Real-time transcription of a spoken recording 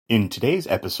In today's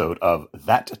episode of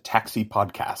That Taxi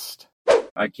Podcast.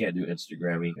 I can't do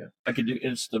Instagramming. I can do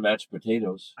Insta mashed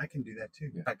potatoes. I can do that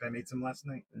too. In fact, I made some last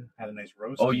night. Had a nice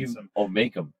roast.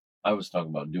 Make them. I was talking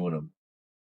about doing them.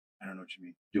 I don't know what you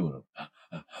mean. Doing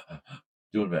them.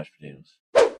 Doing mashed potatoes.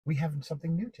 We have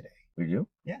something new today. We do?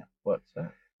 Yeah. What's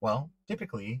that? Well,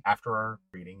 typically, after our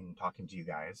reading and talking to you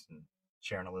guys and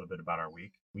sharing a little bit about our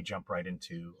week, we jump right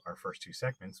into our first two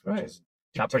segments, which is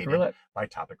Topic Roulette. By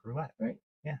Topic Roulette. Right.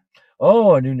 Yeah.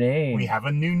 Oh, a new name. We have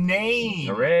a new name.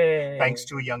 Hooray. Thanks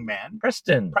to a young man.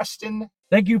 Preston.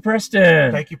 Thank you,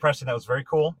 Preston. That was very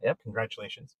cool. Yep.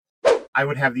 Congratulations. I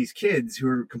would have these kids who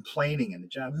are complaining in the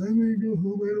job. I'm going to go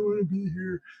home. I don't want to be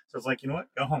here. So it's like, you know what?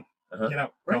 Go home. Get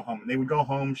out. Go home. And they would go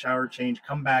home, shower, change,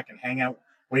 come back, and hang out,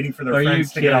 waiting for their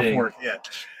friends to get off work. Yeah. And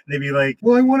they'd be like,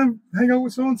 well, I want to hang out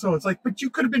with so-and-so. It's like, but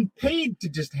you could have been paid to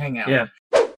just hang out. Yeah.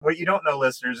 What you don't know,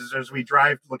 listeners, is as we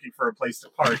drive looking for a place to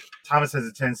park, Thomas has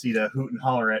a tendency to hoot and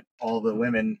holler at all the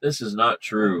women. This is not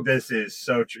true. This is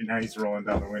so true. Now he's rolling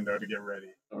down the window to get ready.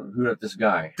 Or hoot at this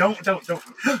guy. Don't.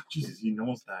 Jesus, he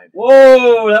almost died.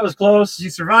 Whoa, that was close.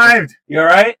 You survived. You all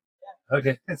right? Yeah.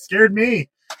 Okay. It scared me.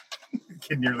 The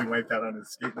kid nearly wiped out on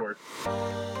his skateboard.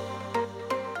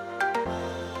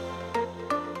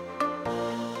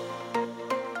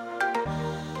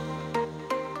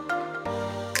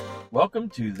 Welcome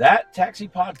to That Taxi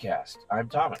Podcast. I'm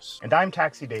Thomas. And I'm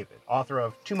Taxi David, author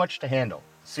of Too Much to Handle,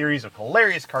 a series of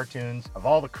hilarious cartoons of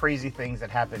all the crazy things that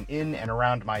happen in and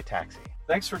around my taxi.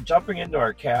 Thanks for jumping into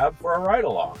our cab for a ride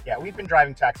along. Yeah, we've been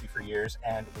driving taxi for years,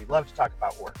 and we love to talk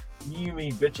about work. You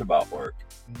mean bitch about work?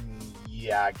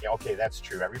 Yeah, okay, that's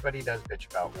true. Everybody does bitch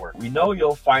about work. We know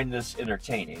you'll find this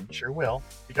entertaining. Sure will,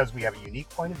 because we have a unique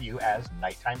point of view as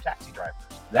nighttime taxi drivers.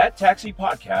 That Taxi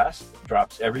Podcast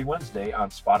drops every Wednesday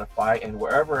on Spotify and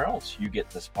wherever else you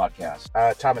get this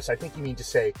podcast. Thomas, I think you mean to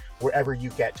say wherever you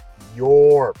get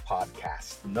your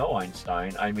podcast. No,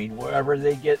 Einstein. I mean wherever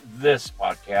they get this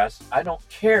podcast. I don't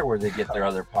care where they get their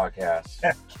other podcasts.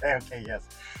 Okay, yes.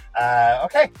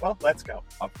 Okay, well, let's go.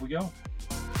 Up we go.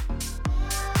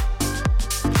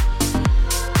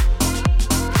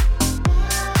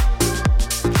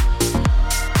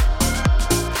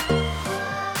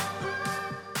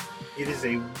 It is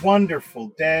a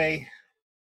wonderful day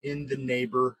in the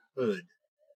neighborhood.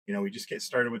 You know, we just get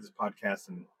started with this podcast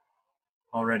and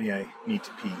already I need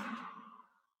to pee.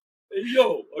 Hey,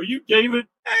 yo, are you David?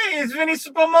 Hey, it's Vinnie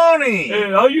Spumoni. Hey,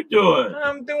 how you doing?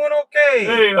 I'm doing okay.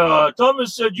 Hey,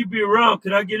 Thomas said you'd be around.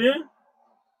 Can I get in?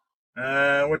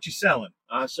 What you selling?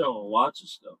 I'm selling lots of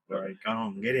stuff. All right, come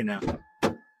on, get in now.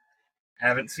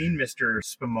 Haven't seen Mr.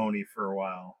 Spumoni for a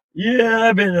while. Yeah,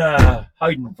 I've been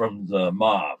hiding from the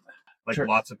mob. Like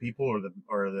lots of people, or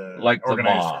the like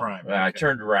organized the mob. crime. I Okay.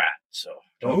 turned rat, so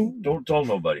don't tell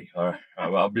nobody. All right,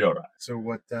 I'll be all right. So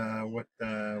what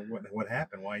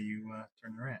happened? Why you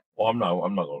turned the rat? Well, I'm not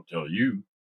gonna tell you.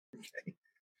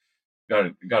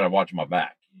 Okay. Gotta watch my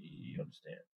back. You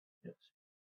understand? Yes.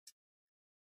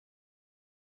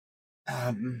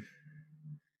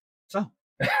 So.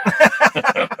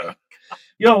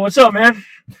 Yo, what's up, man?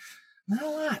 Not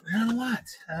a lot.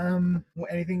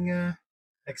 Anything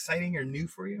exciting or new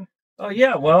for you? Oh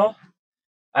yeah, well,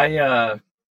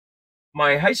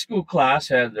 my high school class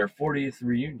had their 40th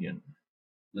reunion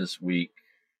this week,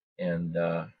 and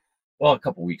a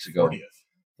couple weeks ago.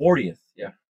 40th,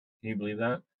 yeah. Can you believe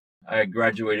that? I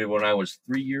graduated when I was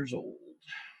 3 years old.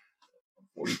 I'm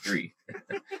 43.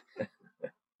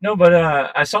 No, but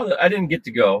I saw that I didn't get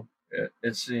to go.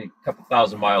 It's a couple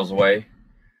thousand miles away.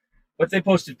 But they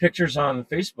posted pictures on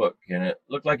Facebook, and it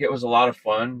looked like it was a lot of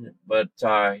fun. But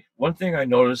one thing I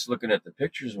noticed looking at the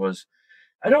pictures was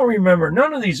I don't remember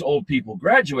none of these old people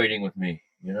graduating with me,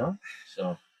 you know?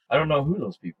 So I don't know who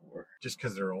those people were. Just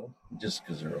because they're old? Just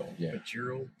because they're old, yeah. But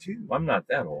you're old, too. I'm not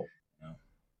that old. No.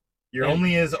 You're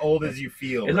only as old as you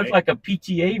feel, It looked like a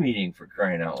PTA meeting, for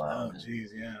crying out loud. Oh, jeez,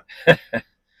 yeah.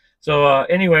 So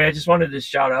anyway, I just wanted to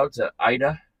shout out to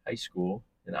Ida High School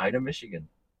in Ida, Michigan.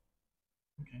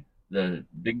 Okay. The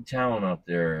big town out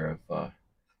there of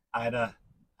Ida.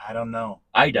 I don't know.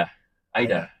 Ida.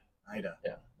 Ida.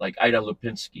 Yeah, like Ida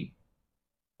Lipinski.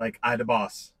 Like Ida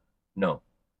Boss. No.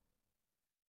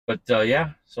 But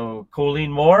yeah, so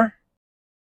Colleen Moore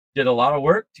did a lot of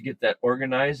work to get that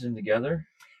organized and together.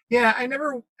 Yeah,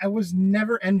 I was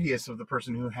never envious of the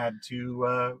person who had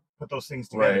to put those things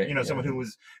together. Right, you know, someone who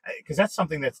was, because that's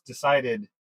something that's decided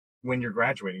when you're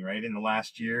graduating, right? In the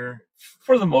last year.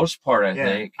 For the most part, I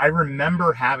think. I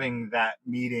remember having that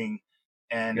meeting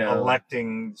and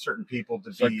electing certain people to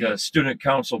be like a student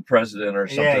council president or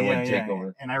something would take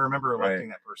over. And I remember electing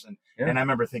that person. Yeah. And I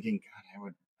remember thinking,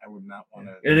 God, I would not want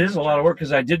to. It is a lot of work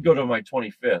because I did go to my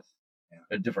 25th at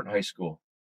a different high school,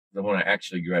 the one I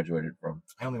actually graduated from.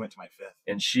 I only went to my 5th.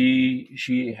 And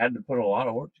she had to put a lot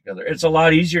of work together. It's a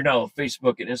lot easier now with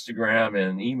Facebook and Instagram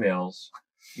and emails.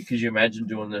 Could you imagine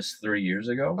doing this 30 years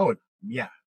ago? Oh, yeah.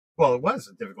 Well, it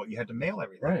was difficult. You had to mail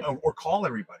everything, right, or call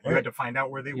everybody. Right. You had to find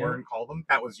out where they were and call them.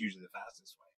 That was usually the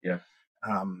fastest way. Yeah.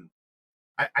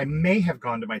 I may have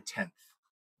gone to my 10th.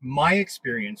 My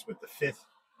experience with the 5th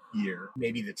year,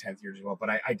 maybe the 10th year as well, but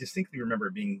I distinctly remember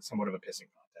it being somewhat of a pissing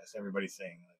contest. Everybody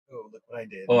saying, like, "Oh, look what I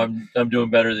did." Oh, I'm doing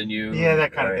better than you. Yeah,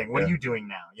 that kind of thing. What are you doing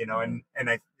now? You know, and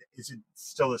is it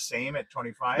still the same at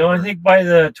 25? No, I think by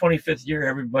the 25th year,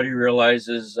 everybody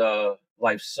realizes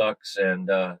life sucks, and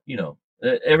you know,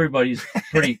 everybody's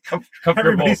pretty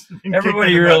comfortable.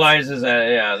 Everybody realizes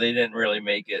that they didn't really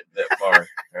make it that far,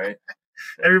 right?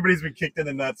 Everybody's been kicked in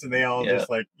the nuts, and they all just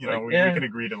we can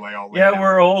agree to lay all. Yeah,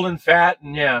 we're old and fat,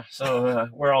 and so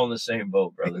we're all in the same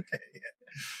boat, brother.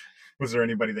 Was there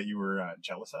anybody that you were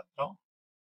jealous of at all?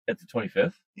 At the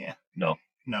 25th? Yeah. No.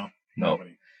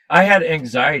 Nobody. I had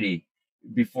anxiety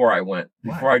before I went,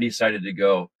 before Why? I decided to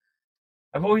go.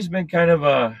 I've always been kind of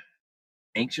a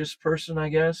anxious person, I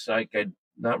guess. Like, I'm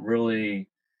not really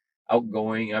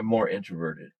outgoing. I'm more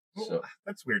introverted. Well, so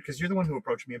that's weird because you're the one who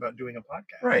approached me about doing a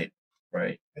podcast.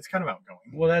 Right. It's kind of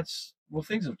outgoing. Well,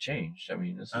 things have changed. I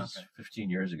mean, this is 15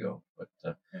 years ago,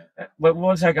 but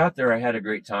once I got there, I had a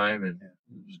great time and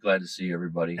was glad to see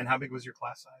everybody. And how big was your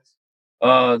class size?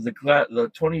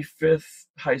 The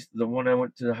 25th the one I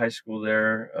went to high school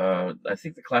there, I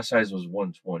think the class size was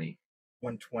 120.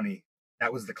 120.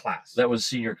 That was the class. That was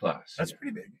senior class. That's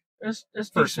pretty big. It's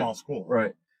for a small school.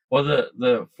 Right. Well,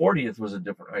 the 40th was a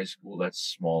different high school. That's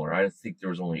smaller. I think there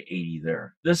was only 80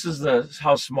 there. This is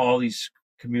how small these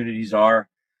communities are.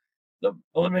 The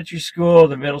elementary school,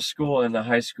 the middle school, and the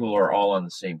high school are all on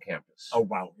the same campus. Oh,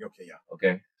 wow. Okay, yeah.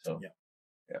 Okay, so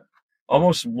yeah.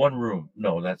 Almost one room.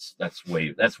 No, that's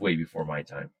way before my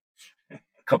time. A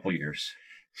couple years.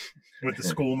 With the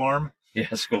school marm?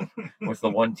 Yeah, school with the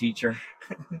one teacher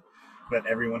that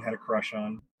everyone had a crush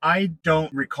on. I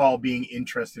don't recall being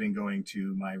interested in going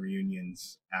to my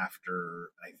reunions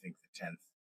after, I think, the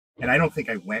 10th. And I don't think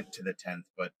I went to the 10th,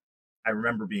 but I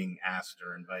remember being asked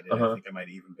or invited. I think I might have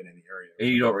even been in the area. And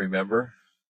you don't remember?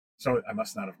 So I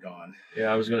must not have gone.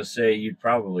 Yeah, I was going to say you'd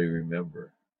probably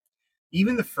remember.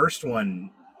 Even the first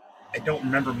one, I don't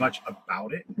remember much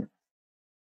about it.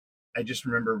 I just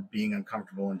remember being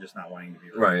uncomfortable and just not wanting to be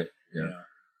there. Right, yeah. You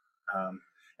know?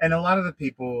 And a lot of the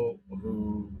people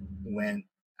who went,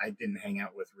 I didn't hang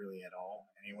out with really at all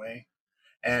anyway.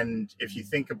 And if you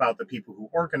think about the people who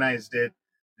organized it,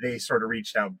 they sort of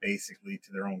reached out basically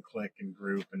to their own clique and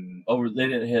group. And they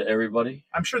didn't hit everybody?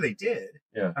 I'm sure they did.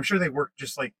 Yeah. I'm sure they worked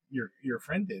just like your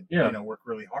friend did. Yeah. You know, work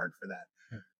really hard for that.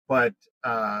 Yeah. But,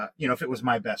 if it was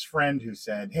my best friend who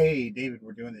said, "Hey, David,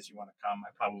 we're doing this, you want to come?"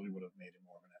 I probably would have made it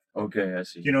more of an effort. Okay, I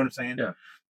see. Do you know what I'm saying? Yeah.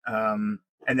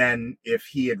 And then if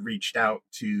he had reached out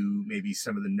to maybe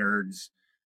some of the nerds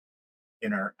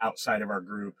in our outside of our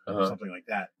group, or something like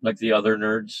that. Like the other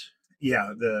nerds?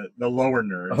 Yeah, the lower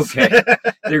nerds. Okay.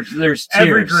 There's tiers.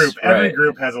 Every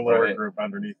group has a lower group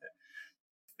underneath it.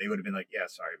 They would have been like, "Yeah,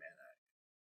 sorry,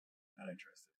 man, not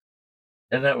interested."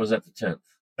 And that was at the 10th.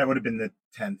 That would have been the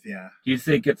 10th, yeah. Do you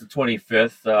think at the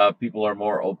 25th, people are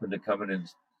more open to coming in?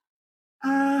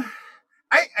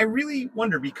 I really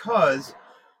wonder because,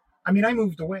 I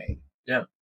moved away. Yeah.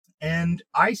 And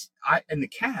I in the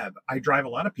cab, I drive a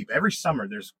lot of people. Every summer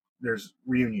there's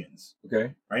reunions.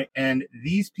 Okay. Right. And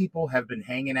these people have been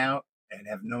hanging out and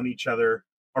have known each other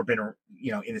or been,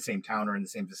 in the same town or in the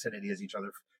same vicinity as each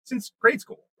other since grade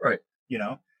school. Right.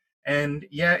 And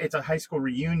yeah, it's a high school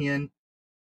reunion,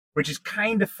 which is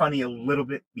kind of funny a little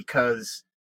bit because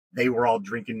they were all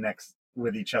drinking next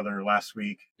with each other last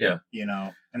week. Yeah.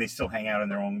 And they still hang out in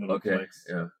their own little cliques.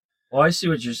 Yeah. Well, I see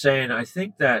what you're saying. I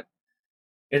think that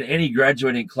in any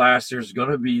graduating class, there's going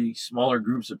to be small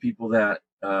groups of people that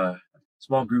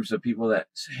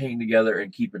hang together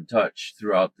and keep in touch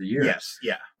throughout the year. Yes,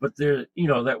 yeah. But there,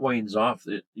 that wanes off.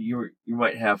 You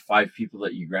might have 5 people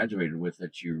that you graduated with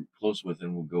that you're close with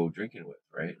and will go drinking with,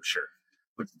 right? Sure.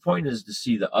 But the point is to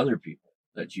see the other people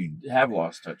that you have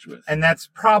lost touch with. And that's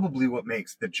probably what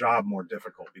makes the job more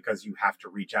difficult because you have to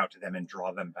reach out to them and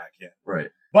draw them back in. Right.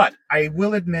 But I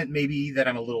will admit maybe that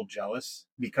I'm a little jealous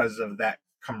because of that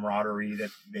camaraderie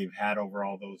that they've had over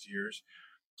all those years.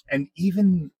 And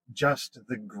even just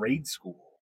the grade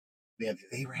school.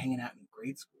 They were hanging out in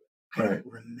grade school. I don't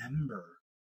remember.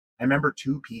 I remember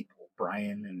 2 people,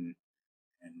 Brian and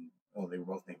they were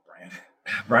both named Brian.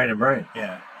 Brian and Brian.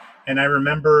 Yeah. And I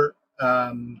remember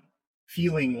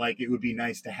feeling like it would be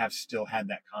nice to have still had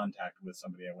that contact with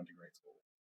somebody I went to grade school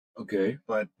with. Okay.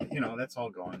 But, that's all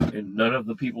gone. And none of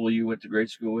the people you went to grade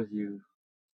school with,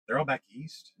 They're all back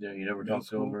east. Yeah, you never Middle talked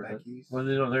to them? school, back east. Well,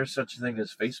 there's such a thing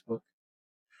as Facebook.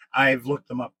 I've looked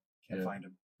them up. Can't find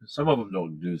them. Some of them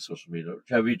don't do social media.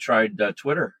 Have you tried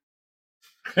Twitter?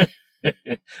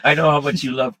 I know how much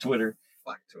you love Twitter.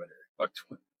 Fuck Twitter. Fuck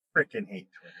Twitter. Freaking hate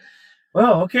Twitter.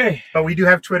 Well, okay. But we do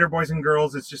have Twitter, boys and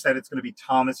girls. It's just that it's going to be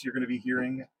Thomas you're going to be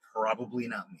hearing. Probably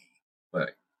not me.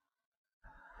 Right.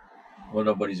 Well,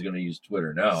 nobody's going to use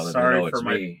Twitter now. Sorry for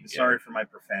me. Sorry for my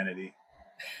profanity.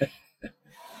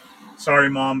 Sorry,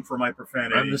 Mom, for my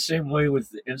profanity. I'm the same way with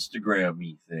the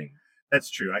Instagram-y thing. That's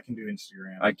true. I can do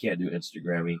Instagram. I can't do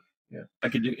Instagram-y. Yeah. I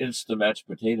can do Insta mashed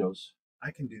potatoes.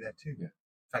 I can do that too. Yeah.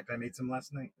 In fact, I made some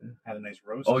last night. Had a nice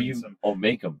roast.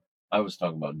 Make them. I was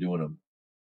talking about doing them.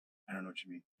 I don't know what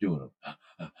you mean. Doing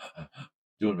them.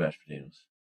 Doing mashed potatoes.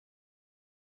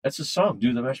 That's a song.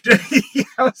 Do the mashed potatoes. Yeah,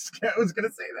 I was going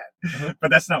to say that. But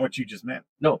that's not what you just meant.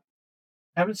 No.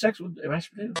 Having sex with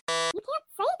mashed potatoes. You can't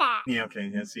say that. Yeah,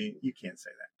 okay. Yeah, see, you can't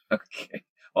say that. Okay.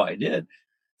 Well, I did.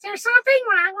 Is there something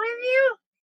wrong with you?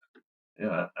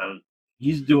 Yeah.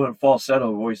 He's doing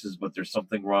falsetto voices, but there's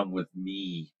something wrong with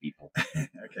me, people.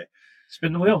 Okay.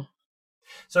 Spin the wheel.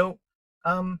 So,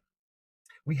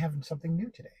 we have something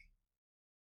new today.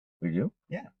 We do?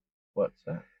 Yeah. What's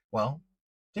that? Well,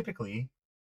 typically,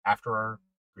 after our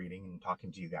greeting and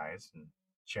talking to you guys and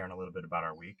sharing a little bit about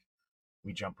our week,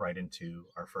 we jump right into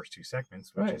our first two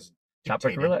segments, which is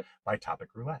Topic Roulette. by Topic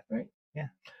Roulette. Right. Yeah.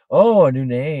 Oh, a new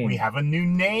name. We have a new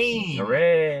name.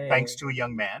 Hooray. Thanks to a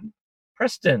young man.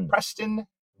 Preston. Preston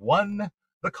won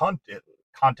the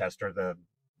contest or the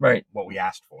what we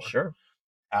asked for. Sure.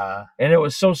 And it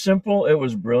was so simple. It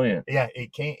was brilliant. Yeah,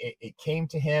 it came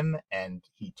to him and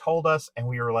he told us and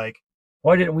we were like,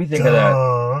 why didn't we think of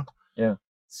that? Yeah.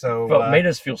 So made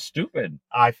us feel stupid.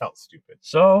 I felt stupid.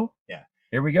 So yeah.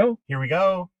 Here we go. Here we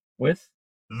go. With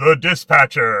The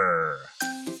Dispatcher.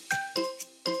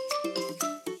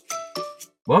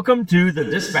 Welcome to The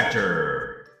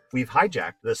Dispatcher. We've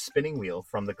hijacked the spinning wheel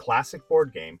from the classic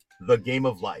board game, The Game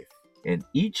of Life. And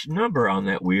each number on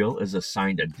that wheel is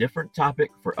assigned a different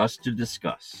topic for us to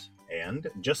discuss. And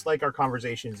just like our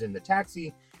conversations in the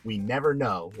taxi, we never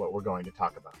know what we're going to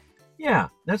talk about. Yeah,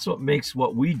 that's what makes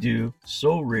what we do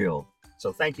so real.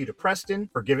 So thank you to Preston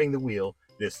for giving the wheel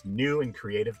this new and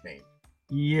creative name.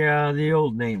 Yeah, the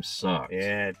old name sucked.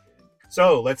 Yeah.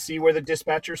 So let's see where the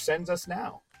dispatcher sends us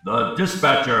now. The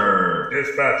Dispatcher.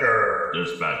 Dispatcher.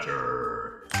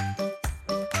 Dispatcher.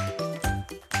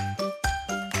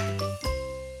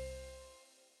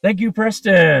 Thank you,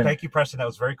 Preston. Thank you, Preston. That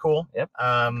was very cool. Yep.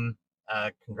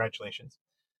 Congratulations.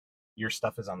 Your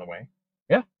stuff is on the way.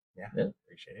 Yeah.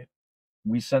 Appreciate it.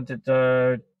 We sent it.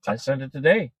 I sent it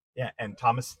today. Yeah, and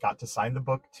Thomas got to sign the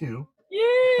book too.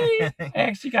 Yay! I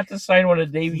actually got to sign one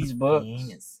of Davy's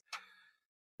books.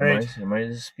 Right. Am I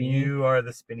the spinny? You are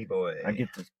the spinny boy.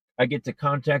 I get to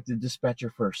contact the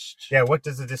dispatcher first. Yeah, what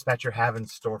does the dispatcher have in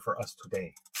store for us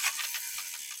today?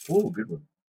 Oh, good one.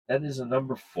 That is a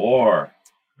number 4.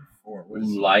 What is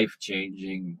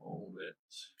life-changing moment.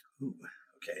 Ooh,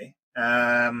 okay.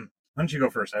 Why don't you go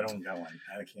first? I don't got one.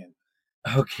 I can't.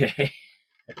 Okay.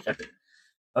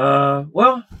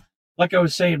 Well, like I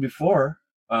was saying before,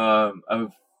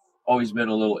 I've always been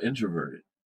a little introverted.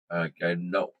 I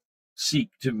seek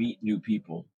to meet new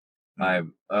people.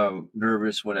 I'm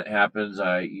nervous when it happens.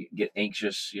 I get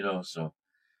anxious,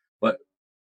 but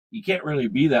you can't really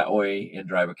be that way and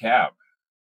drive a cab.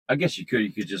 I guess you could.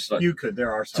 You could just you could.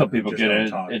 There are some people get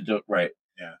in and don't, right.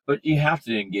 Yeah. But you have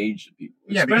to engage the people,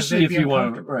 yeah, especially if you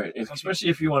want to, right? Especially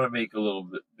if you want to make a little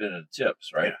bit of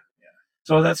tips, right? Yeah.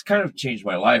 So that's kind of changed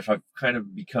my life. I've kind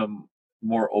of become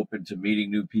more open to meeting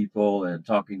new people and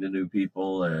talking to new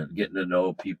people and getting to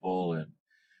know people. And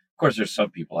of course, there's some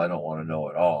people I don't want to know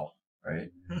at all,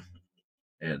 right?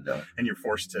 And you're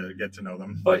forced to get to know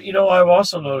them. But I've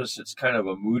also noticed it's kind of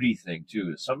a moody thing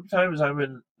too. Sometimes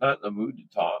I'm not in the mood to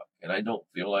talk, and I don't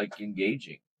feel like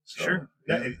engaging. So, sure.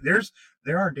 Yeah.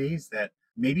 There are days that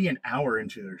maybe an hour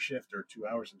into their shift or 2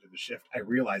 hours into the shift, I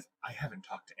realize I haven't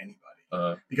talked to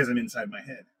anybody because I'm inside my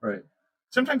head. Right.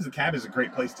 Sometimes the cab is a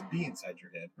great place to be inside your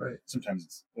head. Right. Sometimes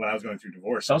it's when I was going through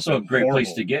divorce. It's also a great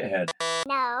place to get ahead.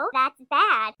 No, that's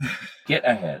bad. Get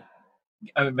ahead.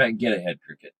 I mean, get ahead,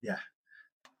 cricket. Yeah.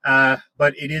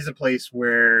 But it is a place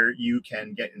where you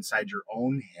can get inside your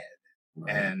own head,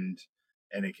 Right. and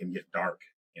it can get dark,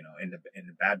 in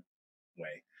a bad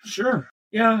way. Sure.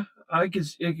 Yeah,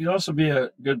 it could also be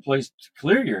a good place to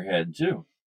clear your head too.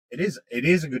 It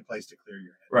is a good place to clear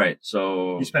your head. Right.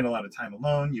 So you spend a lot of time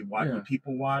alone. You watch what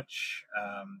people watch.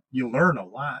 You learn a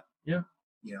lot. Yeah.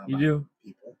 You know, you do.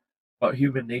 People. About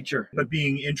human nature. But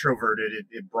being introverted,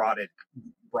 it brought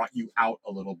you out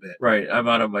a little bit. Right. I'm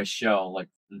out of my shell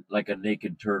like a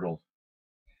naked turtle.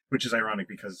 Which is ironic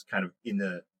because kind of in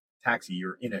the taxi,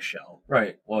 you're in a shell.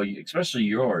 Right. Well, especially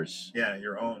yours. Yeah,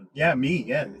 your own. Yeah, me.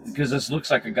 Yeah. Because this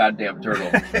looks like a goddamn turtle.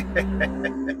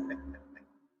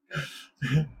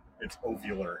 It's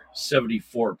ovular.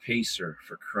 74 pacer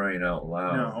for crying out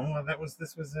loud. No,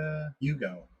 this was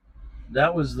Hugo.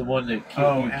 That was the one that you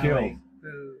killed.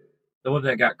 The one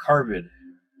that got carved.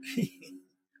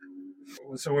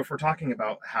 So if we're talking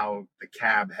about how the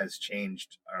cab has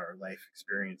changed our life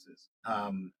experiences,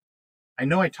 I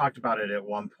know I talked about it at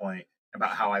one point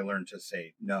about how I learned to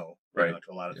say no, to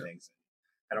a lot of things.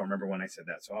 I don't remember when I said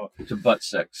that. So to butt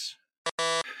sex.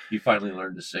 You finally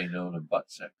learned to say no to butt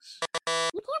sex.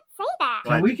 You can't say that.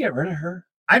 Can we get rid of her?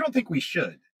 I don't think we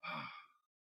should.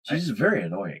 She's very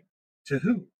annoying. To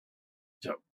who?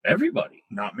 To everybody.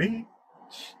 Not me.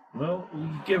 Well,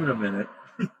 you give it a minute.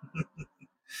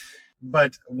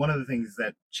 But one of the things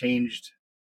that changed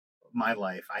my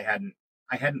life, I had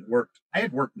worked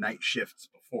night shifts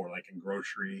before, like in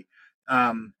grocery.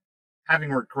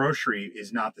 Having worked grocery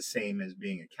is not the same as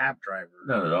being a cab driver.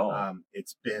 Not at all.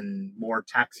 It's been more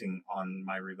taxing on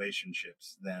my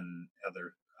relationships than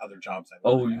other jobs I've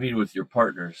Oh, you mean with your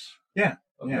partners? Yeah.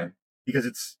 Okay. Yeah. Because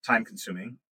it's time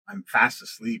consuming. I'm fast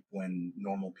asleep when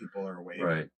normal people are awake.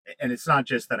 Right. And it's not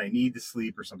just that I need to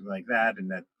sleep or something like that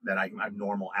and that I'm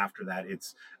normal after that.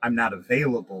 I'm not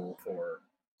available for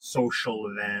social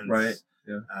events. Right.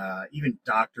 Yeah. Even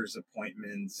doctor's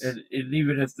appointments. And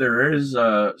even if there is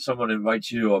someone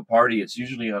invites you to a party, it's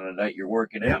usually on a night you're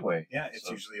working anyway. Yeah, it's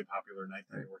usually a popular night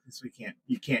that you're working. So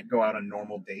you can't go out on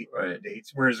normal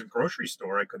dates. Whereas a grocery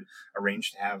store, I could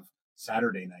arrange to have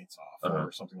Saturday nights off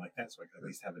or something like that, so I could at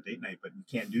least have a date night. But you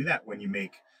can't do that when you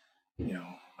make,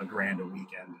 $1,000 a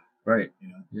weekend. Right.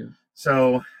 Yeah.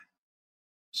 So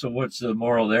what's the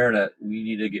moral there? That we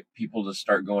need to get people to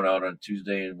start going out on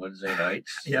Tuesday and Wednesday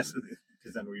nights? Yes,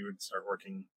 because then we would start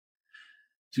working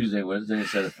Tuesday, Wednesday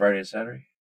instead of Friday and Saturday.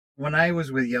 When I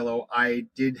was with Yellow, I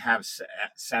did have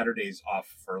Saturdays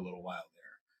off for a little while there.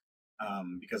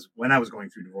 Because when I was going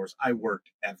through divorce, I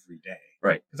worked every day.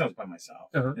 Right. Because I was by myself.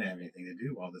 I didn't have anything to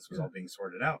do while this was all being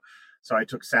sorted out. So I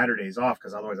took Saturdays off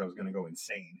because otherwise I was going to go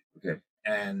insane. Okay.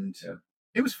 And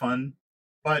it was fun.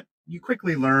 But you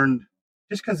quickly learned,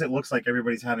 just because it looks like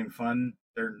everybody's having fun,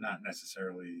 they're not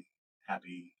necessarily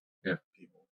happy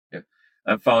people. Yeah.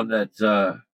 I found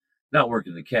that not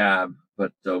working the cab,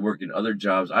 but working other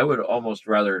jobs, I would almost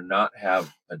rather not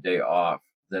have a day off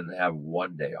than have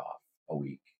one day off a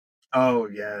week. Oh,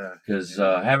 yeah. Because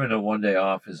having a one day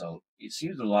off it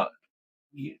seems a lot.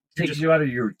 It takes you out of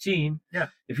your routine. Yeah.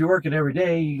 If you're working every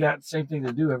day, you got the same thing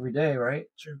to do every day, right?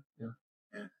 True. Yeah.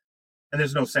 And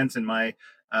there's no sense in my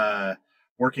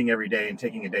working every day and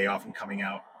taking a day off and coming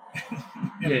out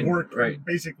and work,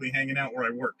 basically hanging out where I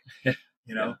work.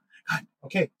 God,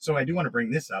 okay, so I do want to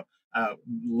bring this up. A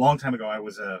long time ago, I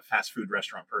was a fast food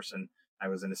restaurant person. I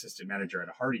was an assistant manager at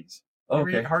a Hardee's.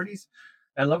 Okay. At Hardee's?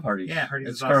 I love Hardee's. Yeah, Hardee's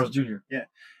is awesome. Carl's Jr. Yeah.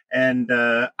 And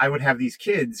I would have these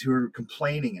kids who were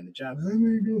complaining in the job. I'm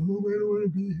going to go home. I don't want to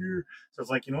be here. So I was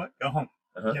like, you know what? Go home.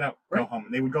 Get out. Go home.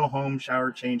 And they would go home,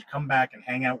 shower, change, come back and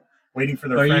hang out, waiting for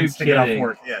their friends to get off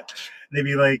work. Yeah. And they'd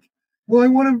be like, well, I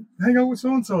want to hang out with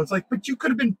so-and-so. It's like, but you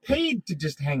could have been paid to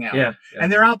just hang out. Yeah.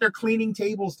 And they're out there cleaning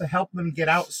tables to help them get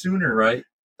out sooner. Right.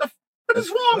 What is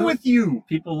wrong with you?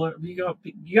 People learn. You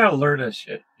got to learn this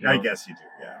shit. I guess you do.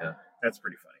 Yeah. That's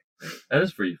pretty funny. That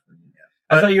is pretty funny.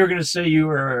 Yeah. I thought you were going to say you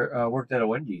were worked at a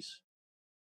Wendy's,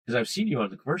 because I've seen you on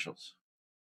the commercials.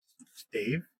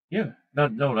 Dave? Yeah.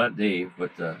 Not Dave,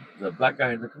 but the black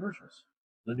guy in the commercials,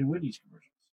 the new Wendy's commercials.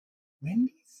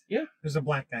 Wendy's? Yeah. There's a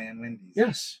black guy in Wendy's.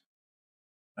 Yes.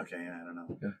 Okay, I don't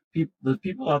know. Yeah. The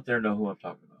people out there know who I'm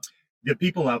talking about. The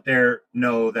people out there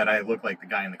know that I look like the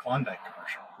guy in the Klondike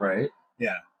commercial. Right.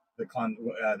 Yeah.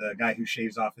 The guy who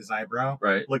shaves off his eyebrow.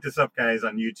 Right. Look this up, guys,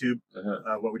 on YouTube.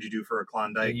 What would you do for a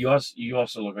Klondike? And you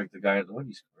also look like the guy in the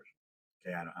Wendy's commercial.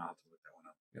 Okay, I'll have to look that one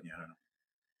up. Yep. Yeah, I don't know.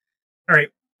 All right.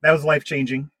 That was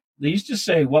life-changing. They used to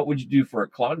say, what would you do for a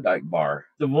Klondike bar?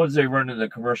 The ones they run in the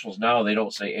commercials now, they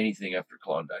don't say anything after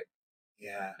Klondike.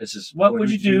 Yeah. It's just, what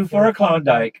would you do for a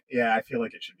Klondike? Yeah, I feel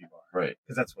like it should be bar. Right.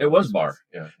 Because that's what it was bar.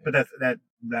 Yeah. But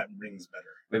that rings better.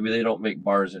 Maybe they don't make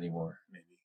bars anymore. Maybe.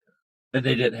 And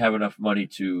they didn't have enough money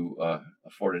to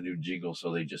afford a new jingle,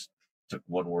 so they just took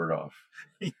one word off.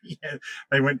 Yeah.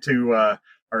 They went to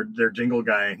their jingle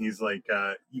guy, and he's like,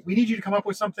 we need you to come up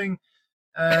with something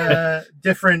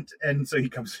different. And so he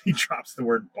drops the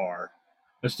word bar.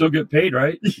 I still get paid,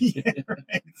 right? Yeah,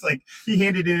 right. It's like he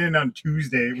handed it in on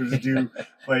Tuesday. It was due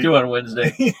like due on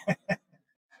Wednesday.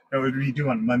 It would be due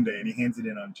on Monday, and he hands it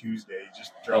in on Tuesday. He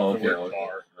just dropped the word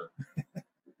bar.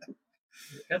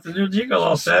 Got the new jingle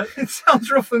all set. It sounds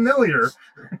real familiar.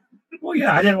 Well,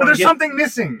 yeah, I didn't want to. But there's something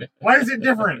missing. Why is it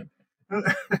different?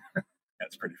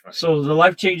 That's pretty funny. So the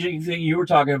life-changing thing you were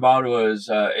talking about was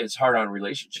it's hard on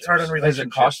relationships. It's hard on relationships. Does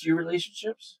it cost you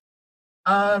relationships?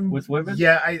 With women?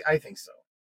 Yeah, I think so.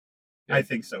 Okay. I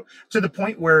think so. To the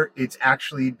point where it's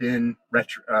actually been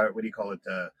preemptive.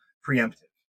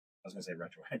 I was going to say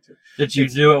retroactive. That you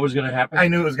knew it was going to happen? I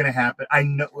knew it was going to happen. I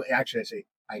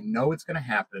know it's going to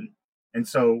happen. And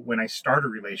so when I start a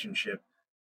relationship,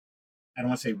 I don't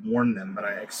want to say warn them, but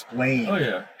I explain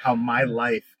how my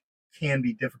life can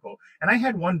be difficult. And I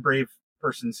had one brave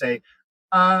person say,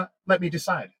 let me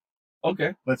decide.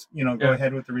 Okay. Let's, go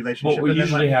ahead with the relationship. What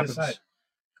usually happens? Decide.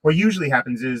 What usually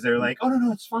happens is they're like, oh,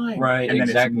 no, it's fine. Right, and then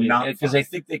exactly. It's not because they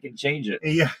think they can change it.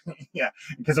 Yeah.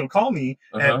 Because they'll call me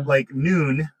at like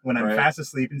noon when I'm fast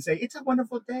asleep and say, it's a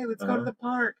wonderful day. Let's go to the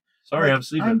park. Sorry, like, I'm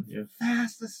sleeping. I'm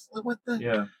fast asleep. What the?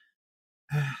 Yeah.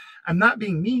 I'm not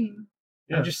being mean.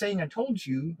 Yeah. I'm just saying I told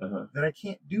you that I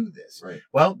can't do this. Right.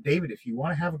 Well, David, if you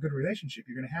want to have a good relationship,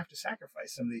 you're going to have to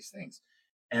sacrifice some of these things.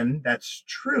 And that's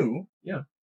true. Yeah.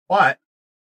 But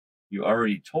you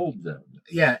already told them.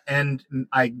 Yeah, and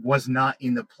I was not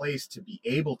in the place to be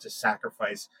able to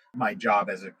sacrifice my job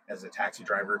as a taxi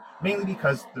driver, mainly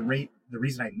because the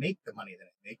reason I make the money that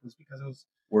I make was because I was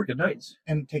working nights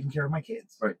and taking care of my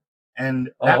kids. Right. And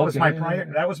that was my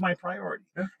that was my priority.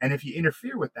 Yeah. And if you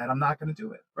interfere with that, I'm not going to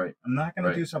do it. Right. I'm not going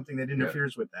to do something that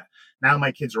interferes with that. Now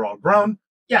my kids are all grown.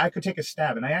 Yeah, I could take a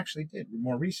stab, and I actually did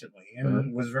more recently,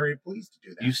 and was very pleased to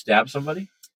do that. You stabbed somebody?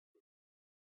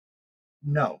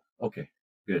 No. Okay,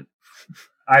 good.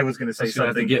 I was going to say something.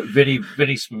 Have to get Vinnie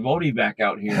Spumoni back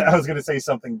out here. I was going to say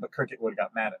something, but Cricket would have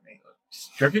got mad at me.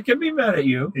 Cricket can be mad at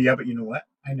you. Yeah, but you know what?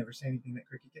 I never say anything that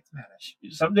Cricket gets mad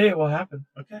at. Someday it will happen.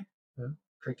 Okay. Yeah.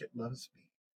 Cricket loves me.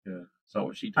 Yeah, that's not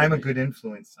what she told I'm me. a good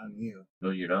influence on you.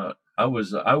 No, you're not. I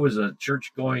was a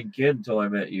church-going kid until I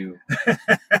met you.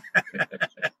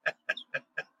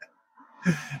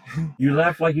 You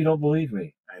laugh like you don't believe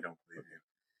me. I don't believe you.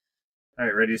 All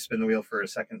right, ready to spin the wheel for a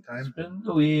second time? Spin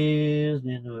the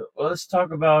wheel. Well, let's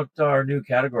talk about our new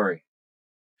category.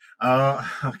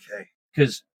 Okay.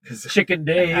 Because Chicken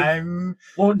Dave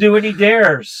won't do any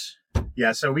dares.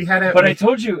 Yeah, so we had But I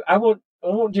told you, I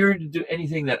won't dare to do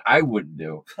anything that I wouldn't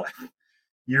do.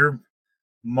 Your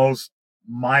most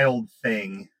mild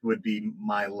thing would be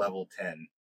my level 10.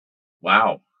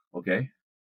 Wow. Okay.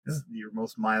 Your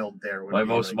most mild dare would my be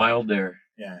most mild dare.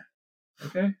 Yeah.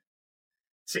 Okay.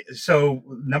 So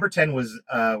number 10 was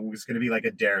going to be like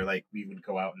a dare, like we would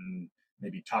go out and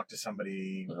maybe talk to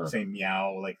somebody, say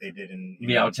meow like they did in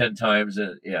meow 10 times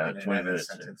in 20 minutes.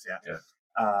 Sentence,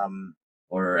 yeah.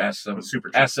 Or ask them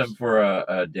for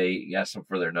a date, ask them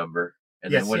for their number,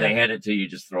 and then when they hand it to you,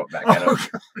 just throw it back at them.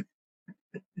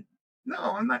 No,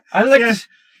 I'm not. I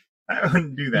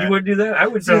wouldn't do that. You wouldn't do that? I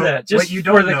would do that just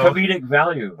for the comedic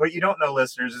value. What you don't know,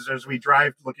 listeners, is as we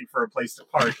drive looking for a place to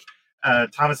park,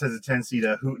 Thomas has a tendency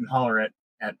to hoot and holler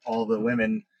at all the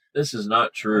women. This is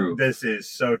not true. This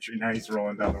is so true. Now he's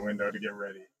rolling down the window to get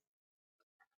ready.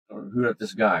 Or hoot at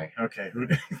this guy. Okay.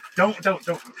 Don't.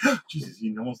 Jesus,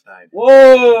 you almost died.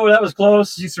 Whoa, that was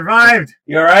close. You survived.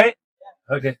 You all right?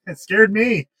 Okay. It scared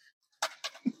me.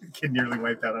 The kid nearly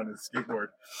wiped out on his skateboard.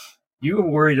 You were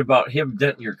worried about him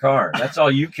denting your car. That's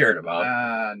all you cared about.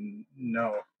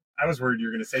 No. I was worried you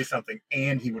were going to say something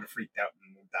and he would have freaked out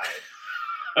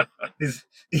and died.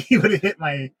 He would have hit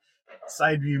my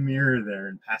side view mirror there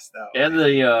and passed out. And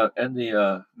the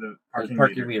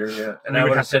parking meter, yeah. And I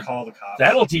would have said, call the cops.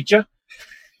 That'll teach you.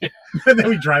 And then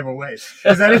we drive away. Is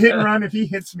that a hit and run if he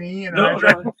hits me and I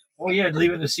drive away? Well, yeah,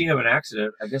 leaving the scene of an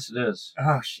accident. I guess it is.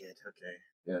 Oh, shit. Okay.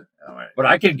 Yeah. All right. But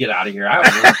I can get out of here.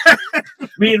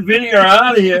 Me and Vinny are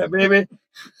out of here, baby.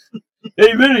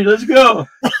 Hey, Vinny, let's go.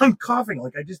 I'm coughing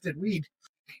like I just did weed.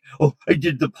 Oh, I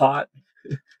did the pot.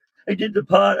 I did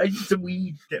some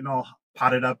weed. Getting all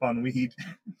potted up on weed.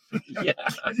 Yeah.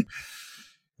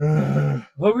 Well,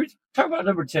 we're talking about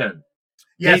number 10.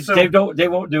 Yeah, they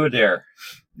won't do a dare.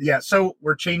 Yeah, so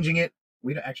we're changing it.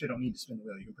 We actually don't need to spin the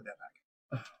wheel. You can put that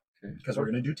back. Okay. Because we're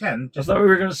going to do 10. I thought we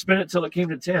were going to spin it till it came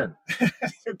to 10.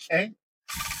 Okay.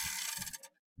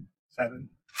 7.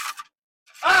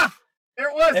 Ah! There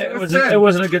it was. It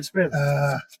wasn't a good spin.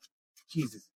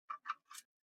 Jesus.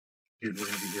 Dude, we're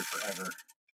going to be here forever.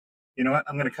 You know what?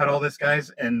 I'm going to cut all this,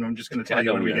 guys, and I'm just going to tell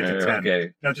you when we get to 10.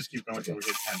 Okay. No, just keep going until we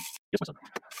hit 10. Yes, my son.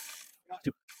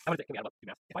 2. How many can we add up? Do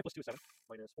math. 5 plus 2 is 7.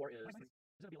 Minus 4 is 3.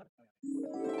 Is it 11?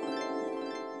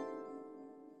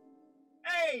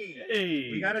 Hey!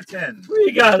 We got a 10.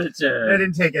 We got a 10. That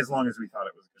didn't take as long as we thought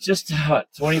it was going to. Just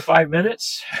 25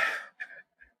 minutes?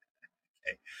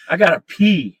 Okay. I got to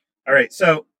pee. All right,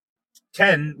 so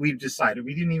 10, we've decided.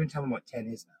 We didn't even tell them what 10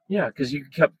 is now. Yeah, because you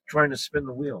kept trying to spin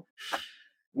the wheel.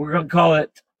 We're going to call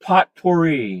it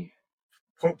Pourri.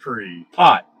 Potpourri.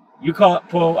 Pot. You call it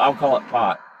po, I'll call it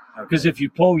pot. Because if you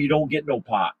po, you don't get no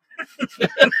pot.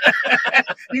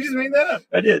 You just made that up.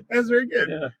 I did. That's very good.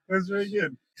 Yeah. That's very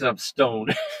good. Because I'm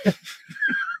stoned.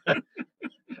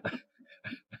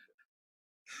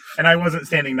 And I wasn't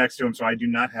standing next to him, so I do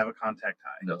not have a contact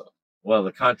high. No. Well,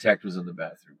 the contact was in the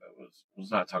bathroom. But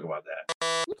let's not talk about that.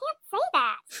 You can't say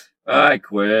that. I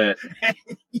quit.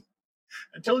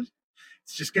 I told you.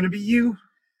 It's just going to be you.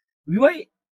 You wait.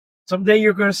 Someday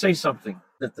you're going to say something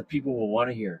that the people will want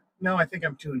to hear. No, I think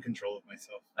I'm too in control of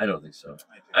myself. I don't think so.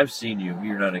 I've seen you.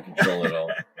 You're not in control at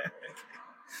all.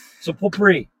 So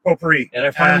potpourri. Potpourri. And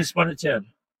I finally spun a 10.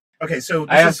 Okay, so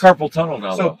I have carpal tunnel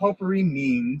now. So though. potpourri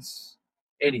means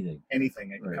anything.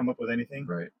 Anything. I can come up with anything.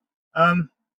 Right.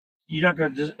 You're not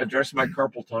going to address my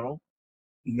carpal tunnel?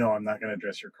 No, I'm not going to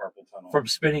address your carpal tunnel. From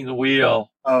spinning the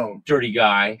wheel. Oh. Dirty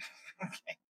guy.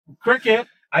 Okay. Cricket.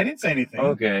 I didn't say anything.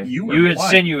 Okay. You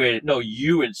insinuated. No,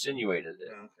 you insinuated it.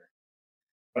 Okay.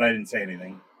 But I didn't say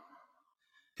anything.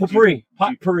 Potpourri.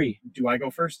 Potpourri. Do I go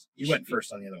first? You went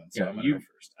first on the other one, so I'm going to go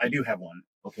first. I do have one.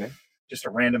 Okay. Just a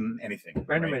random anything.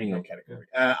 Random anything. Category.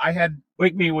 I had...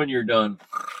 Wake me when you're done.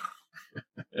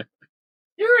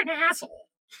 You're an asshole.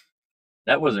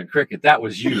 That wasn't Cricket. That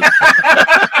was you.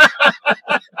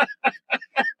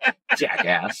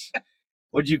 Jackass.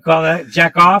 What'd you call that?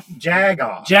 Jack off? Jag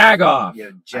off. Jag off.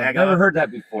 Yeah, jag I've never heard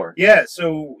that before. Yeah,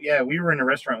 so, we were in a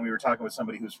restaurant. We were talking with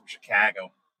somebody who's from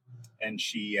Chicago. And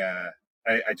she, I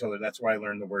told her that's where I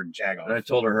learned the word jag off. And I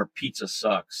told her pizza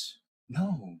sucks.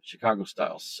 No. Chicago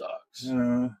style sucks.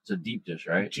 It's a deep dish,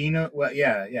 right? Gino's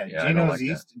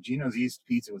East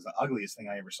pizza was the ugliest thing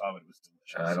I ever saw, but it was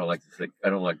delicious. I don't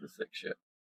like the thick shit.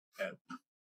 Yeah.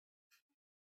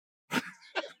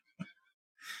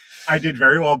 I did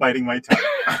very well biting my tongue.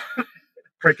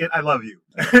 Cricket, I love you.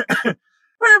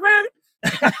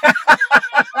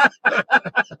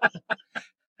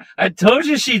 I told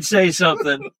you she'd say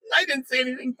something. I didn't say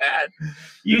anything bad.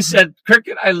 You said,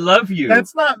 Cricket, I love you.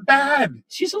 That's not bad.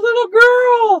 She's a little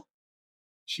girl.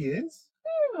 She is?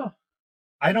 Yeah.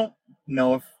 I don't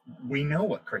know if we know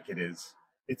what Cricket is.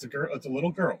 It's a girl. It's a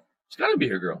little girl. It's got to be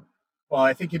a girl. Well,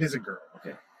 I think it is a girl.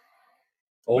 Okay.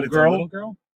 Old girl? A little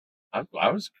girl? I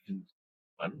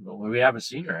don't know. We haven't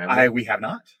seen her. We have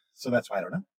not. So that's why I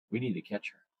don't know. We need to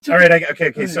catch her. All right.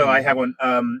 Okay. So I have one.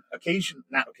 Not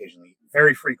occasionally,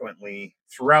 very frequently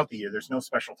throughout the year. There's no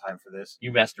special time for this.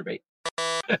 You masturbate.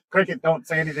 Cricket, don't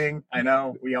say anything. I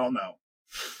know. We all know.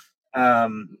 I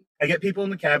get people in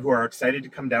the cab who are excited to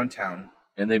come downtown,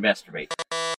 and they masturbate.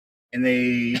 And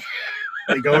they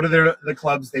go to the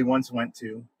clubs they once went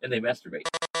to, and they masturbate.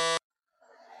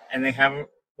 And they have.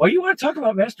 Why do you want to talk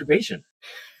about masturbation?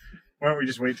 Why don't we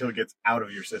just wait till it gets out of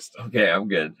your system? Okay, I'm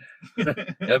good.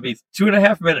 That'll be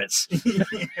 2.5 minutes.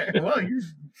 Well, you're...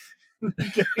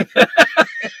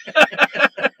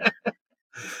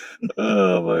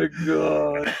 Oh, my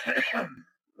God.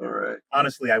 All right.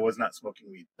 Honestly, I was not smoking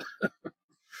weed.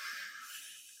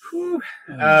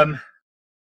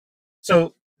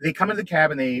 So they come into the cab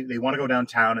and they want to go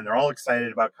downtown, and they're all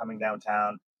excited about coming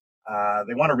downtown.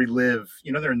 They want to relive,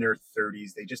 they're in their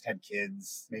 30s. They just had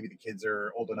kids. Maybe the kids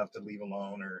are old enough to leave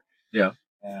alone or. Yeah.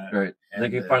 Right. They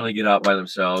can finally get out by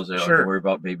themselves. They don't have to worry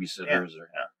about babysitters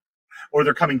or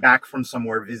they're coming back from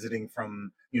somewhere visiting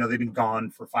from, they've been gone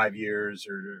for 5 years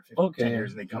or 10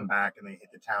 years and they come back and they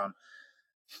hit the town.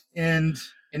 And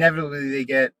inevitably they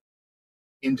get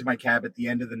into my cab at the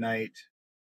end of the night.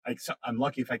 I'm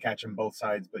lucky if I catch them both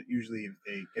sides, but usually if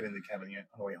they get in the cab on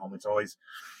the way home, it's always,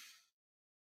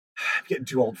 I'm getting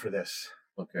too old for this.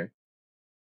 Okay.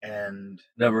 And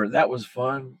that was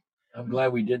fun. I'm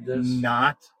glad we did this.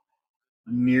 Not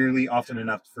nearly often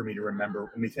enough for me to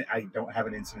remember. I don't have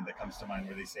an incident that comes to mind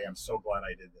where they say, I'm so glad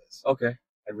I did this. Okay.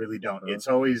 I really don't. It's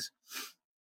always,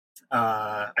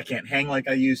 I can't hang like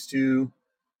I used to.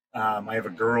 I have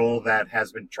a girl that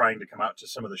has been trying to come out to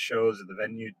some of the shows at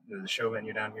the show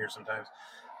venue down here sometimes,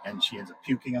 and she ends up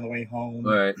puking on the way home.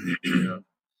 Right.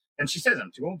 And she says,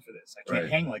 I'm too old for this. I can't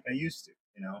hang like I used to,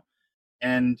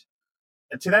 And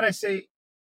to that I say,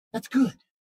 that's good.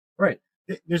 Right.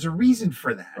 There's a reason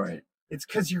for that. Right. It's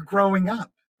because you're growing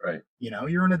up. Right.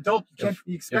 You're an adult. You can't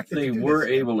be expected to do this. If they were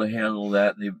able to handle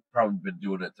that, they've probably been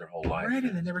doing it their whole life. Right,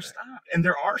 and they never stopped. And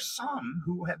there are some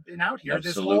who have been out here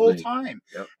this Absolutely. whole time.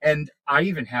 Yep. And I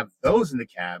even have those in the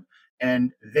cab,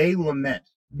 and they lament,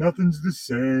 nothing's the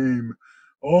same.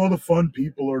 All the fun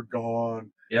people are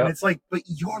gone. Yep. And it's like, but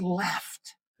you're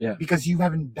left. Yeah. Because you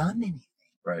haven't done anything.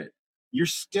 Right. You're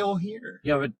still here.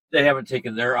 Yeah, but they haven't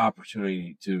taken their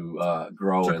opportunity to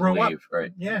grow and grow leave. up.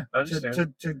 Right. Yeah. I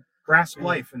understand. To grasp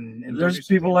life. And there's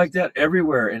people like that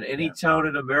everywhere in any town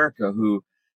in America who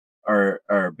are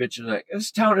bitching like,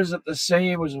 this town isn't the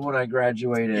same as when I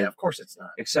graduated. Yeah, of course it's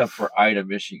not. Except for Ida,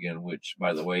 Michigan, which,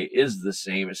 by the way, is the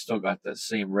same. It's still got that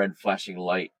same red flashing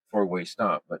light four-way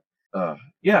stop. But,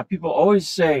 yeah, people always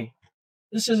say,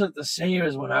 this isn't the same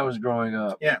as when I was growing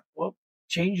up. Yeah. Well,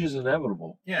 change is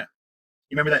inevitable. Yeah.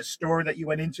 You remember that store that you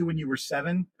went into when you were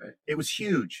 7? Right. It was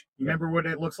huge. You remember what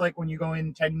it looks like when you go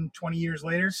in 10, 20 years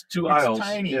later? It's 2 aisles.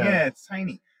 Tiny. Yeah, it's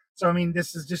tiny. So, I mean,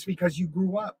 this is just because you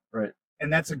grew up. Right.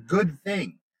 And that's a good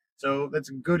thing. So that's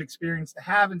a good experience to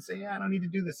have and say, yeah, I don't need to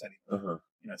do this anymore.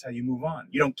 That's how you move on.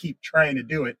 You don't keep trying to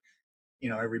do it,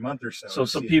 every month or so. So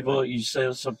some people, you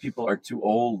say some people are too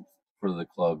old for the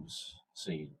clubs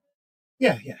scene.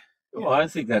 Yeah. Well, I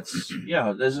think that's,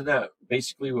 isn't that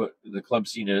basically what the club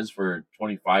scene is for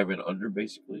 25 and under,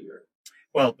 basically? Or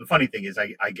well, the funny thing is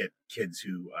I get kids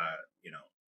who,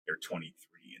 they're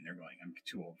 23 and they're going, I'm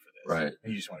too old for this. Right.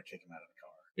 And you just want to kick them out of the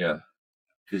car. Yeah.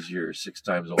 Because you're 6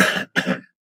 times older.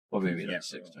 Well, maybe not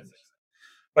 6 times.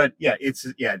 But it's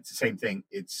the same thing.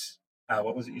 It's,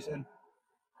 what was it you said?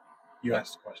 You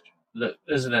asked a question.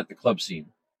 Isn't that the club scene?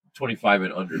 25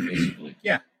 and under, basically.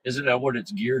 Yeah. Isn't that what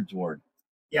it's geared toward?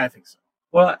 Yeah, I think so.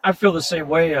 Well, I feel the same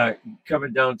way.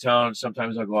 Coming downtown,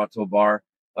 sometimes I'll go out to a bar.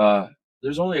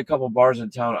 There's only a couple bars in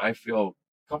town I feel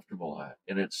comfortable at,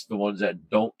 and it's the ones that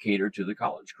don't cater to the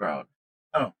college crowd.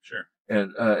 Oh, sure.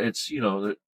 And it's,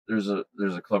 there's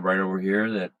a club right over here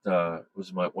that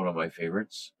was one of my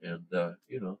favorites, and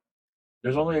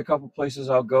there's only a couple places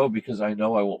I'll go because I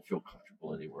know I won't feel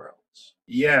comfortable anywhere else.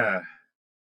 Yeah.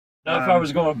 Now, if I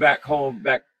was going back home,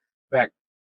 back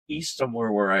east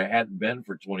somewhere where I hadn't been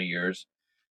for 20 years,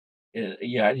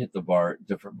 I'd hit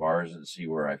different bars and see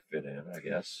where I fit in, I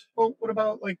guess. Well, what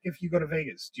about like if you go to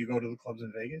Vegas? Do you go to the clubs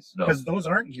in Vegas? No, because those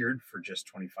aren't geared for just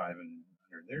 25 and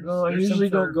under. No, I usually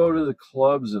don't go to the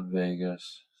clubs in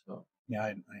Vegas. So yeah, I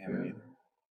haven't either.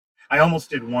 I almost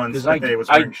did once, but they was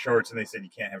wearing shorts, and they said you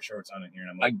can't have shorts on in here.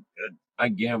 And I'm like, good. I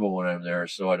gamble when I'm there,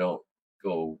 so I don't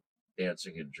go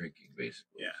dancing and drinking,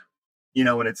 basically.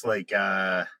 Yeah, when it's like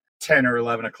 10 or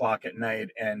 11 o'clock at night,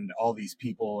 and all these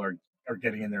people are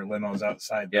getting in their limos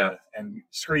outside, and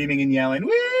screaming and yelling,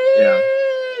 woo! Yeah,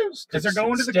 because they're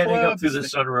going to the standing clubs. Up through the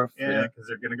sunroof. Yeah, because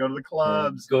they're going to go to the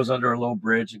clubs. Goes under a low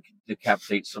bridge and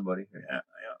decapitates somebody. Yeah.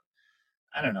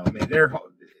 I don't know. I mean,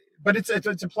 but it's a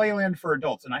playland for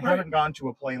adults, and I haven't gone to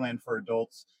a playland for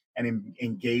adults and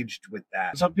engaged with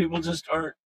that. Some people just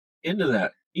aren't into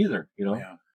that either.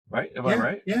 Yeah. Right? Am I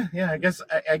right? Yeah. I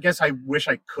guess I wish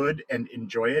I could and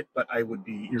enjoy it, but I would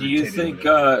be irritated. Do you think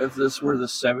if this were the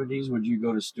 70s, would you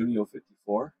go to Studio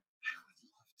 54?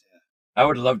 I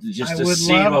would love to just to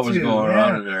see what was going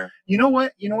on in there. You know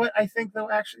what? I think though,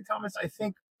 actually, Thomas, I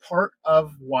think part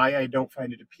of why I don't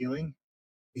find it appealing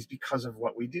is because of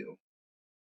what we do.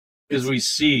 Because we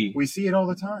see it all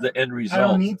the time. The end result. I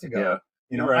don't need to go.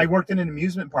 Yeah. I worked in an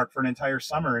amusement park for an entire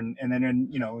summer, and then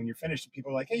when you're finished,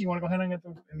 people are like, "Hey, you want to go hang out at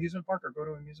the amusement park or go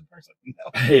to an amusement park?" It's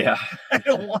like, no, yeah, I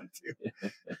don't want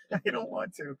to. I don't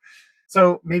want to.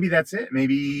 So maybe that's it.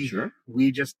 Maybe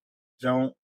we just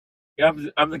don't. Yeah,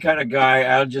 I'm the kind of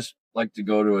guy. I'd just like to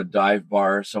go to a dive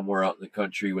bar somewhere out in the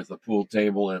country with a pool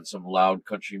table and some loud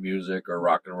country music or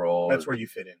rock and roll. That's where you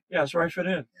fit in. Yeah, that's where I fit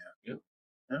in. Yeah.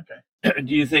 Okay.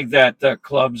 Do you think that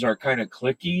clubs are kind of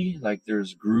cliquey? Like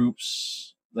there's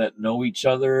groups that know each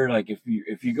other? Like if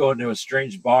you go into a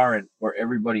strange bar and where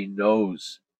everybody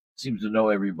seems to know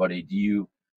everybody, do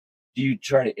you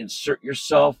try to insert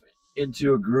yourself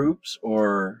into a groups,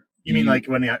 or you mean like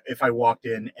if I walked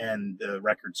in and the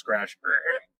record scratched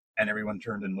and everyone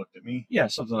turned and looked at me? Yeah,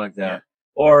 something like that. Yeah.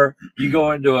 Or you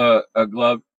go into a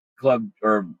club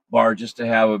or bar just to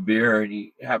have a beer, and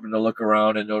you happen to look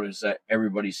around and notice that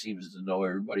everybody seems to know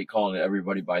everybody, calling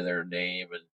everybody by their name.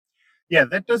 And yeah,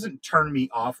 that doesn't turn me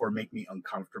off or make me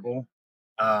uncomfortable.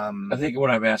 I think what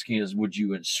I'm asking is, would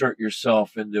you insert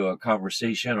yourself into a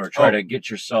conversation or try to get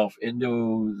yourself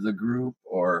into the group?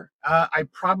 Or I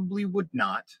probably would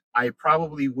not. I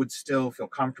probably would still feel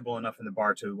comfortable enough in the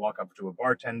bar to walk up to a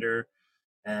bartender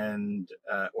and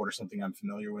order something I'm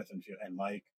familiar with and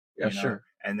like. Yeah, sure.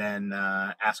 And then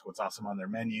ask what's awesome on their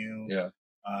menu. Yeah.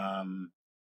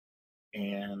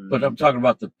 But I'm talking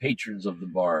about the patrons of the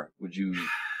bar. Would you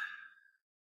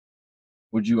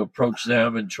approach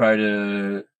them and try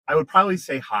to? I would probably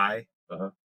say hi. Uh-huh.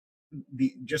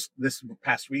 Just this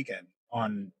past weekend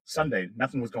on Sunday,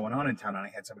 nothing was going on in town, and I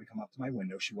had somebody come up to my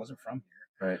window. She wasn't from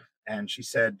here, Right? And she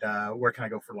said, "Where can I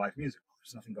go for live music?" Well,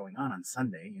 there's nothing going on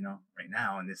Sunday, right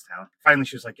now in this town. Finally,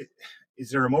 she was like, "Is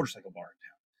there a motorcycle bar in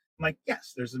town?" I'm like,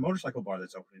 "Yes, there's a motorcycle bar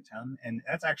that's open in town, and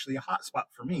that's actually a hot spot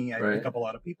for me. I pick up a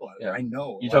lot of people out of there. I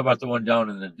know." You talk about the one down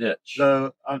in the ditch.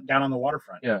 Down on the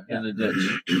waterfront. Yeah, in the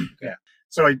ditch. Yeah.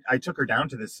 So I took her down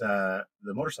to this the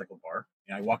motorcycle bar,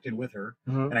 and I walked in with her,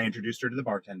 and I introduced her to the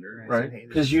bartender. And I said, "Hey,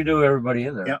 because you knew everybody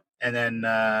in there." Yep. And then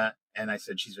and I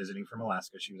said she's visiting from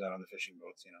Alaska. She was out on the fishing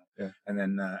boats, Yeah. And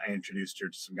then I introduced her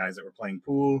to some guys that were playing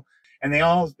pool, and they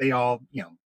all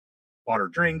bought her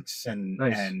drinks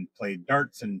and played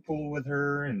darts and pool with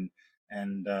her, and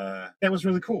that was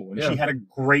really cool. And she had a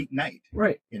great night.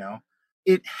 Right.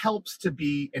 It helps to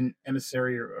be an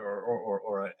emissary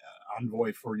or an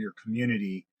envoy for your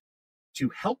community to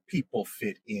help people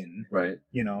fit in. Right.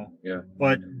 Yeah.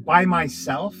 But by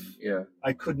myself,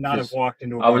 I could not have walked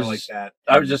into a bar like that.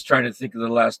 I was just trying to think of the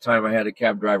last time I had a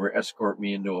cab driver escort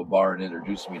me into a bar and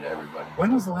introduce me to everybody.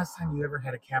 When was the last time you ever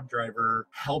had a cab driver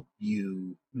help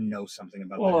you know something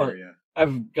about that area?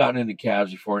 I've gotten into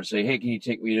cabs before and say, "Hey, can you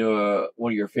take me to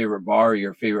one of your favorite bar or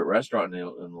your favorite restaurant?" And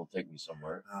they'll take me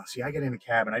somewhere. See, I get in a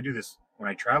cab, and I do this when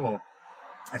I travel.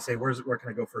 I say, where can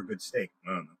I go for a good steak?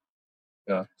 I don't know.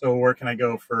 Yeah. So where can I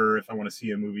go for if I want to see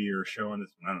a movie or a show on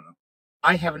this? I don't know.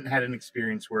 I haven't had an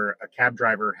experience where a cab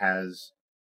driver has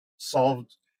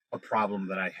solved a problem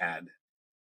that I had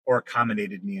or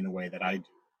accommodated me in a way that I do.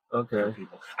 Okay. For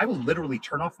people. I will literally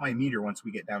turn off my meter once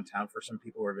we get downtown for some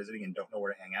people who are visiting and don't know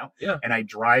where to hang out. Yeah. And I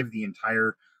drive the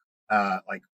entire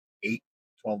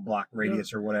 12 block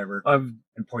radius or whatever, and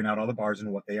point out all the bars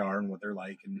and what they are and what they're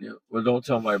like. And well, don't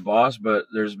tell my boss, but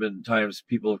there's been times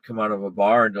people have come out of a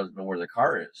bar and doesn't know where the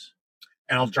car is.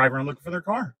 And I'll drive around looking for their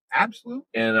car. Absolutely.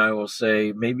 And I will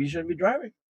say, maybe you shouldn't be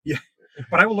driving. Yeah.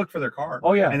 But I will look for their car.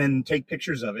 Oh, yeah. And then take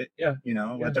pictures of it. Yeah.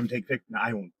 Let them take pictures.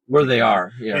 I won't. Where they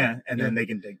are. Yeah. Yeah. And then they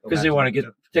can take. Because they want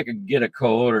to get a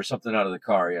code or something out of the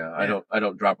car. Yeah. I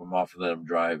don't drop them off and let them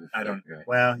drive. I don't.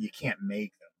 Well, you can't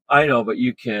make them. I know, but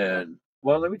you can.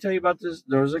 Well, let me tell you about this.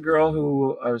 There was a girl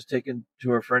who I was taken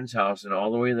to her friend's house, and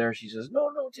all the way there, she says,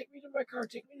 "No, take me to my car.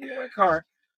 Take me to my car."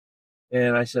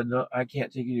 And I said, "No, I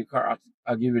can't take you to your car.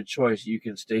 I'll give you a choice. You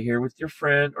can stay here with your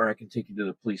friend, or I can take you to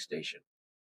the police station.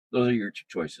 Those are your two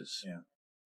choices." Yeah.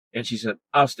 And she said,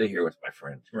 "I'll stay here with my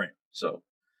friend." Right. So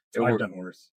I've done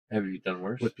worse. Have you done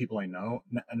worse? With people I know?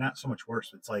 Not so much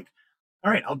worse. It's like,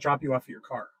 all right, I'll drop you off at your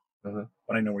car,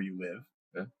 but I know where you live.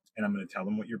 Yeah. And I'm going to tell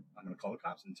them I'm going to call the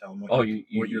cops and tell them what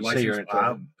your say license you're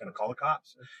I'm going to call the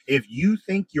cops. If you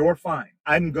think you're fine,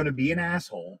 I'm going to be an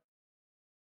asshole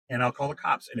and I'll call the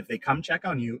cops. And if they come check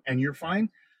on you and you're fine,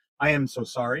 I am so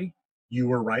sorry. You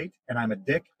were right. And I'm a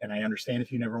dick. And I understand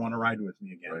if you never want to ride with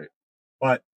me again. Right.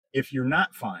 But if you're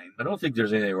not fine, I don't think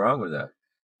there's anything wrong with that.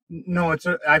 No,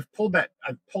 I've pulled that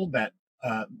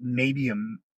maybe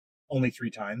only 3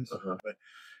 times, but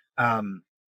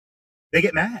they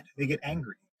get mad, they get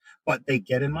angry, but they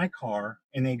get in my car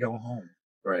and they go home.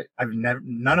 Right.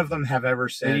 None of them have ever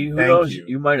said, who thank knows, you.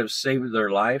 You might have saved their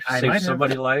life, saved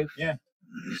somebody's life. Yeah.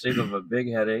 Saved them a big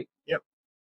headache. Yep.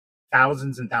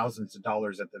 Thousands and thousands of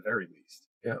dollars at the very least.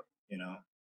 Yeah. So.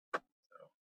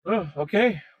 Oh,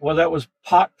 okay. Well, that was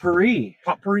Pourri.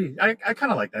 Pourri. I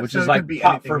kind of like that. Which is like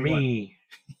pot for me.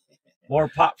 More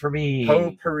pot for me.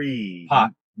 Pourri.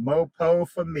 Pot. Mopo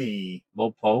for me.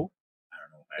 Mopo? I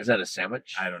don't know. Is that a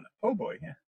sandwich? I don't know. Oh boy,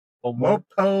 yeah. Oh,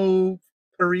 Mopo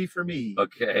pourri for me.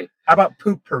 Okay. How about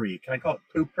poop pourri? Can I call it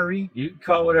poop pourri? You can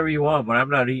call it whatever you want, but I'm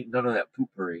not eating none of that poop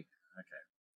pourri.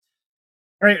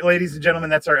 All right, ladies and gentlemen,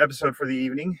 that's our episode for the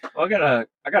evening. Well, I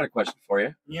got a question for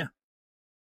you. Yeah.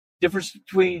 Difference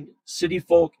between city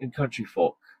folk and country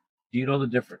folk. Do you know the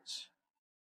difference?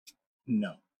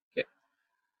 No. Okay.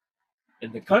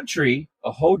 In the country,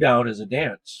 a hoedown is a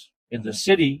dance. In the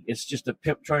city, it's just a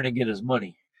pimp trying to get his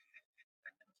money.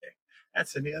 Okay.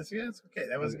 That's okay.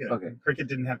 That was good. Okay. Cricket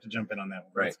didn't have to jump in on that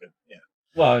one. Right. That's good. Yeah.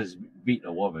 Well, I was beating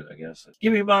a woman, I guess.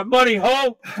 Give me my money,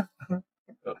 ho!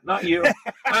 Not you.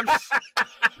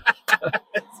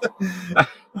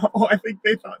 Oh, I think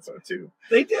they thought so too.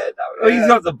 They did. Oh, he's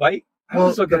got the bike. I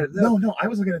was looking at them. No, I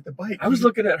was looking at the bike. I was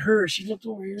looking at her. She looked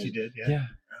over here. She did, yeah. Yeah.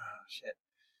 Oh shit.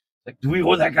 Like, do we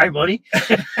owe that guy money?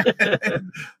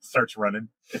 Starts running.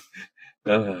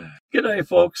 Good night,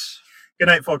 folks. Good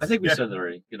night, folks. I think we said that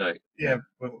already. Good night. Yeah.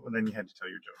 Well, then you had to tell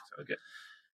your jokes. Okay.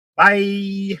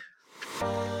 Bye.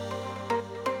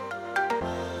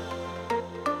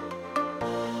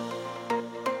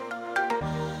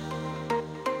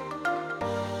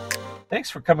 Thanks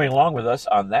for coming along with us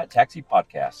on That Taxi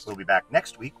Podcast. We'll be back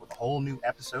next week with a whole new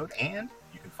episode, and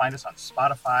you can find us on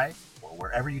Spotify or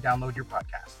wherever you download your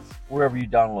podcasts. Wherever you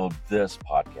download this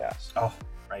podcast. Oh,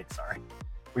 right, sorry.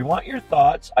 We want your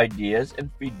thoughts, ideas, and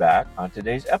feedback on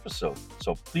today's episode.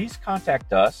 So please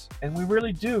contact us, and we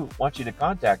really do want you to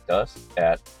contact us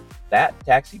at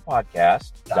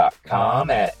thattaxipodcast.com,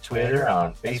 at Twitter,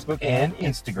 on Facebook, and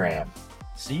Instagram.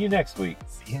 See you next week.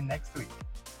 See you next week.